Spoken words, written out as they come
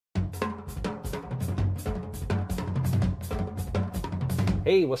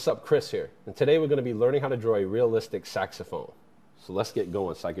Hey, what's up? Chris here. And today we're going to be learning how to draw a realistic saxophone. So let's get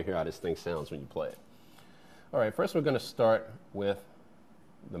going so I can hear how this thing sounds when you play it. All right, first we're going to start with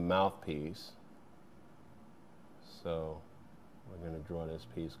the mouthpiece. So we're going to draw this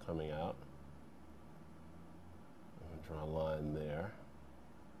piece coming out. I'm going to draw a line there.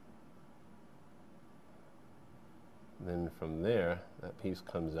 Then from there, that piece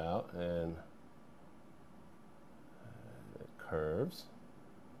comes out and it curves.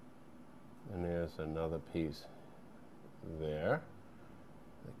 And there's another piece there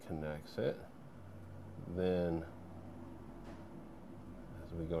that connects it. Then,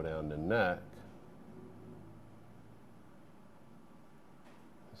 as we go down the neck,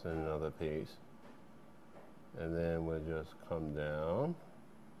 there's another piece. And then we'll just come down.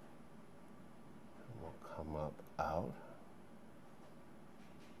 And we'll come up out.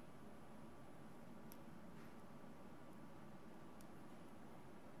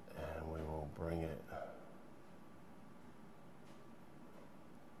 And we will bring it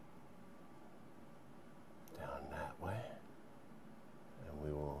down that way. And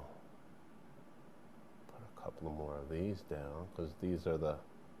we will put a couple of more of these down, because these are the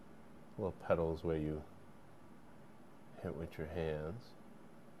little pedals where you hit with your hands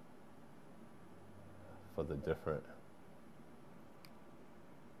for the different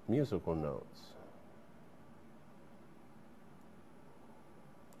musical notes.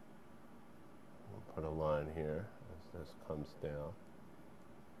 We'll put a line here as this comes down.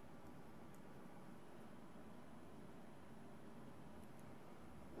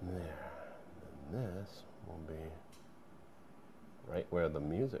 There. And this will be right where the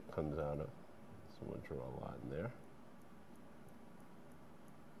music comes out of. So we'll draw a line there.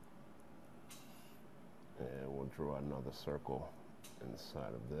 And we'll draw another circle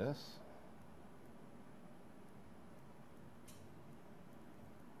inside of this.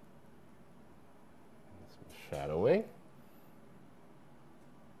 Some shadowing.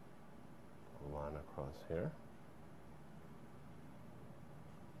 A line across here.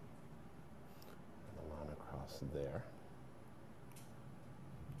 And a line across there.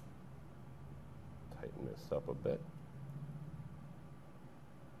 Tighten this up a bit.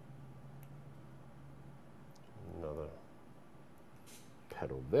 Another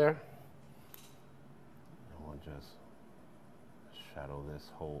pedal there, and we'll just shadow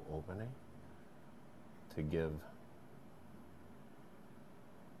this whole opening to give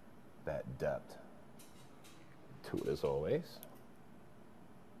that depth to it as always.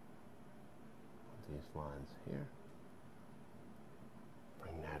 These lines here,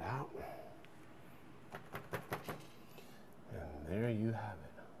 bring that out, and there you have it.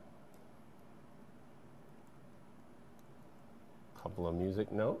 Couple of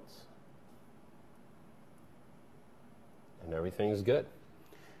music notes, and everything's good.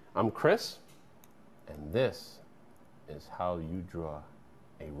 I'm Chris, and this is how you draw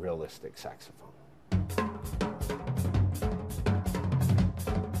a realistic saxophone.